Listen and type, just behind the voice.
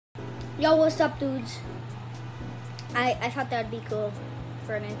Yo, what's up, dudes? I thought that would be cool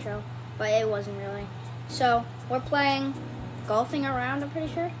for an intro, but it wasn't really. So, we're playing Golfing Around, I'm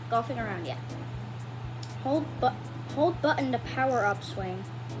pretty sure. Golfing Around, yeah. Hold button to power up swing.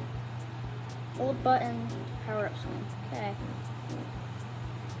 Hold button to power up swing. Okay.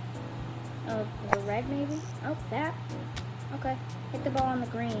 Oh, the red maybe? Oh, that. Okay. Hit the ball on the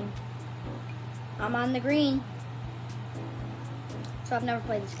green. I'm on the green. So I've never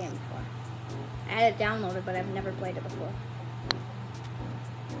played this game before. I had it downloaded, but I've never played it before.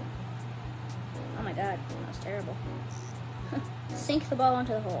 Oh my god, that was terrible. Sink the ball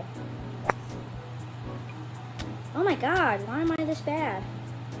into the hole. Oh my god, why am I this bad?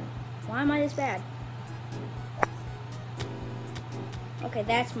 Why am I this bad? Okay,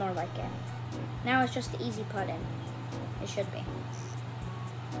 that's more like it. Now it's just the easy putt in. It should be.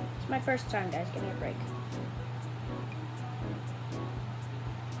 It's my first time, guys. Give me a break.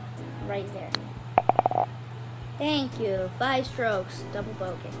 Right there. Thank you. 5 strokes. Double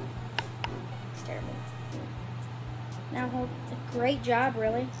bogey. It's terrible. Now hold. Great job,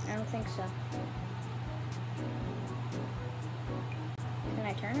 really? I don't think so. Can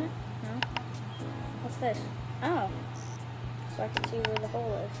I turn it? No? What's this? Oh. So I can see where the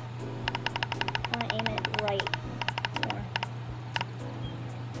hole is. I want to aim it right more.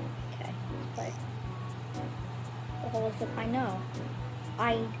 Okay, let's play. The hole is I know.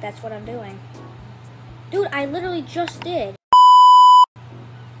 That's what I'm doing. Dude, I literally just did.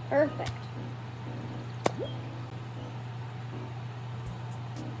 Perfect.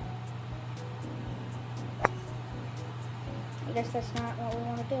 I guess that's not what we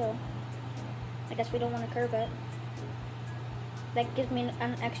want to do. I guess we don't want to curve it. That gives me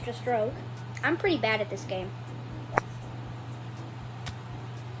an extra stroke. I'm pretty bad at this game.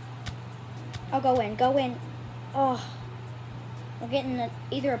 I'll go in. Go in. Oh. We're getting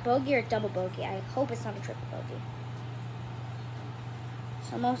either a bogey or a double bogey. I hope it's not a triple bogey.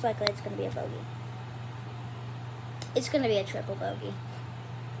 So most likely it's going to be a bogey. It's going to be a triple bogey.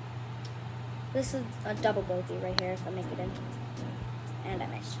 This is a double bogey right here if I make it in. And I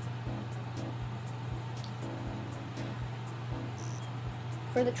missed.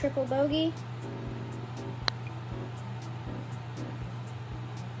 For the triple bogey,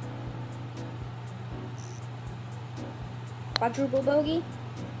 quadruple bogey.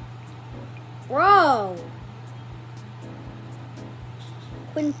 Bro!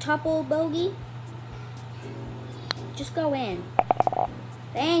 Quintuple bogey. Just go in.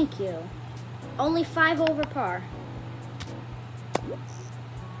 Thank you. Only 5 over par.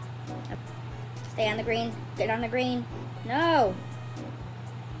 Stay on the green. Get on the green. No!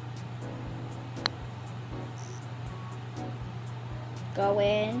 Go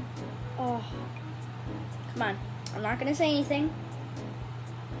in. Oh. Come on. I'm not gonna say anything.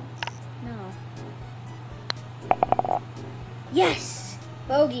 No. Yes!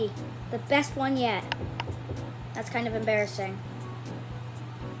 Bogey. The best one yet. That's kind of embarrassing.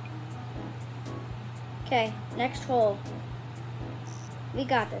 Okay, next hole. We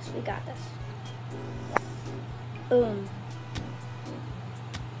got this. We got this. Boom.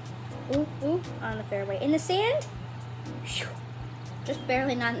 Ooh, ooh. On the fairway. In the sand? Whew. Just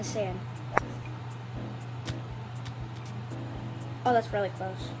barely not in the sand. Oh, that's really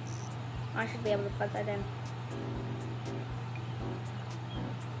close. I should be able to put that in.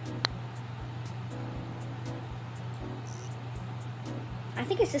 I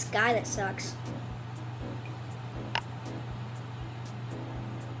think it's this guy that sucks.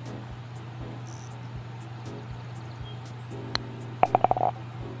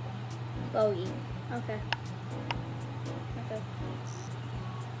 Bogey. Okay. Okay.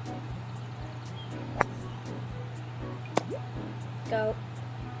 Go.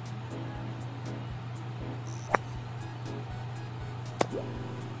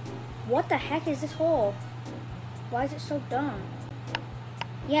 What the heck is this hole? Why is it so dumb?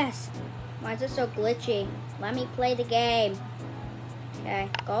 Yes. Why is it so glitchy? Let me play the game. Okay.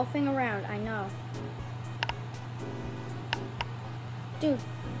 Golfing around. I know. Dude,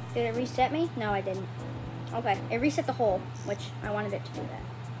 did it reset me? No, I didn't. Okay. It reset the hole, which I wanted it to do that.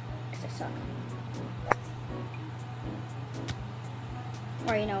 Because I suck.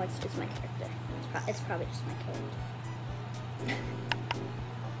 Or, you know, it's my character. It's probably just my character.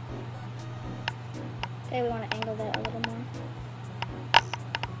 Okay, we want to angle that a little more.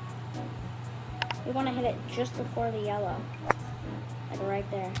 We want to hit it just before the yellow. Like right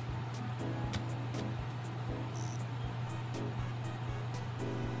there.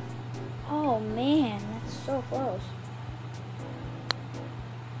 Oh man, that's so close.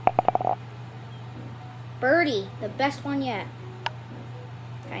 Birdie, the best one yet.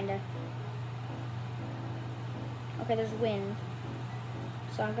 kinda. Okay, there's wind.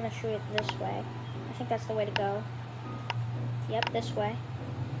 So I'm gonna shoot it this way. I think that's the way to go. Yep, this way.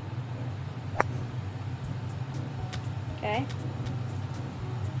 Okay.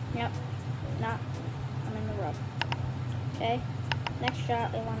 Yep. Not. I'm in the rough. Okay. Next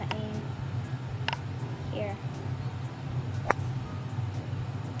shot, I want to aim here.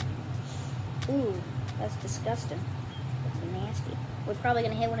 Ooh, that's disgusting. That's nasty. We're probably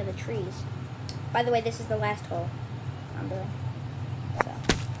going to hit one of the trees. By the way, this is the last hole I'm doing. So,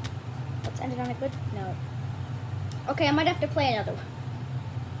 let's end it on a good note. Okay, I might have to play another one.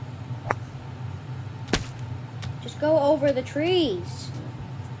 Just go over the trees.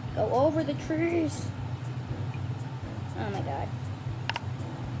 Go over the trees. Oh my god.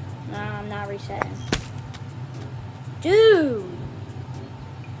 No, I'm not resetting. Dude!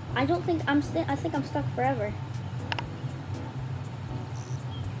 I don't think I think I'm stuck forever.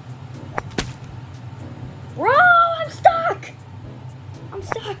 Bro, I'm stuck! I'm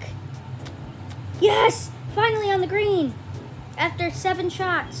stuck. Yes! Finally on the green. After 7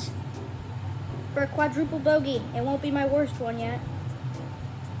 shots. For a quadruple bogey. It won't be my worst one yet.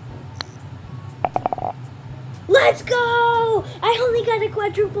 Let's go! I only got a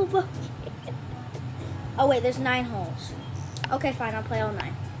quadruple bogey. Oh wait, there's 9 holes. Okay, fine, I'll play all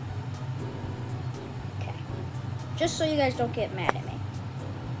 9. Okay. Just so you guys don't get mad at me.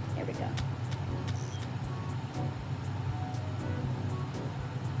 Here we go.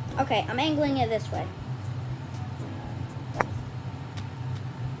 Okay, I'm angling it this way.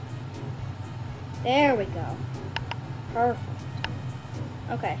 There we go. Perfect.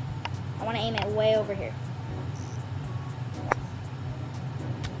 Okay. I want to aim it way over here.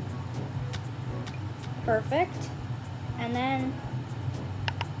 Perfect. And then,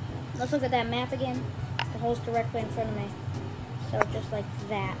 let's look at that map again. The hole's directly in front of me. So just like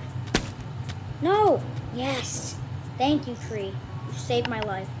that. No! Yes! Thank you, tree. You saved my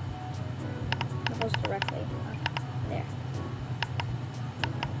life. The hole's directly there.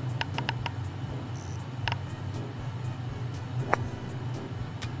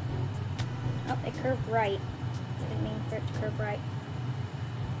 Oh, it curved right. Didn't mean for it to curve right.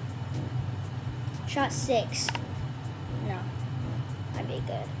 Shot 6. No. I'd be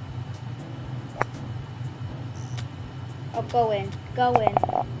good. Oh, go in. Go in.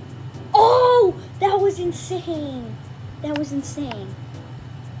 Oh! That was insane. That was insane.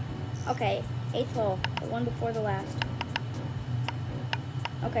 Okay. 8th hole. The one before the last.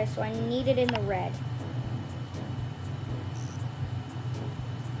 Okay, so I need it in the red.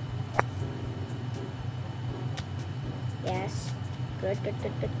 Yes. Good, good,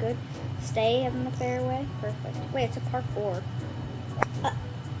 good, good, good. Stay in the fairway. Perfect. Wait, it's a par 4.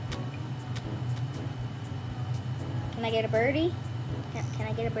 Can I get a birdie? Can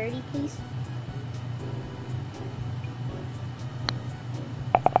I get a birdie, please?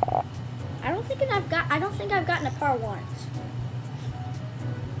 I don't think I've gotten a par once.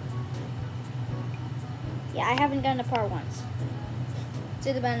 Yeah, I haven't gotten a par once. It's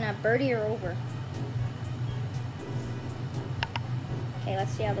either been a birdie or over. Okay,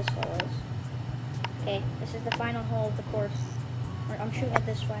 let's see how this hole is. Okay, this is the final hole of the course. I'm shooting it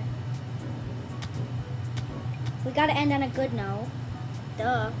this way. We gotta end on a good note.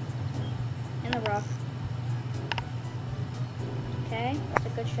 Duh. In the rough. Okay, that's a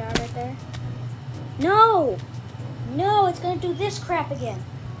good shot right there. No! No, it's gonna do this crap again.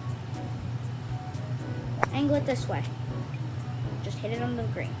 Angle it this way. Just hit it on the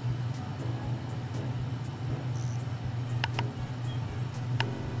green.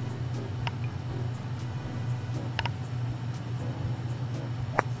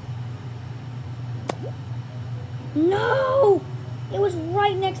 No! It was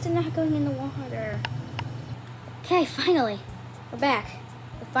right next to not going in the water. Okay, finally. We're back.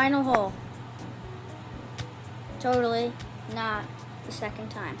 The final hole. Totally not the second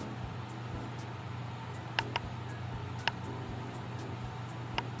time.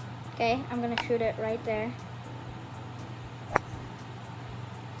 Okay, I'm gonna shoot it right there.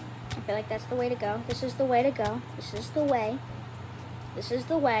 I feel like that's the way to go. This is the way to go. This is the way. This is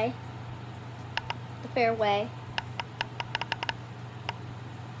the way. The fairway.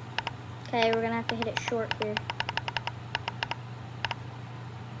 Okay, we're gonna have to hit it short here.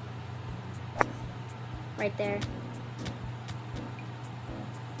 Right there.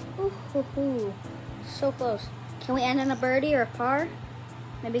 Ooh, hoo, hoo. So close. Can we end on a birdie or a par?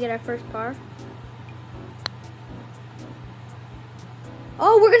 Maybe get our first par.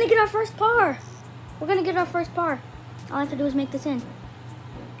 Oh, we're gonna get our first par. We're gonna get our first par. All I have to do is make this in.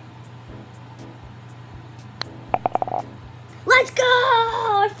 Let's go!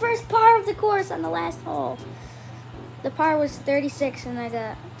 I course on the last hole. The par was 36 and I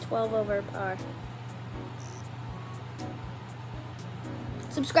got 12 over par.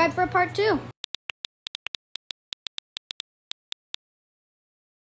 Subscribe for part 2.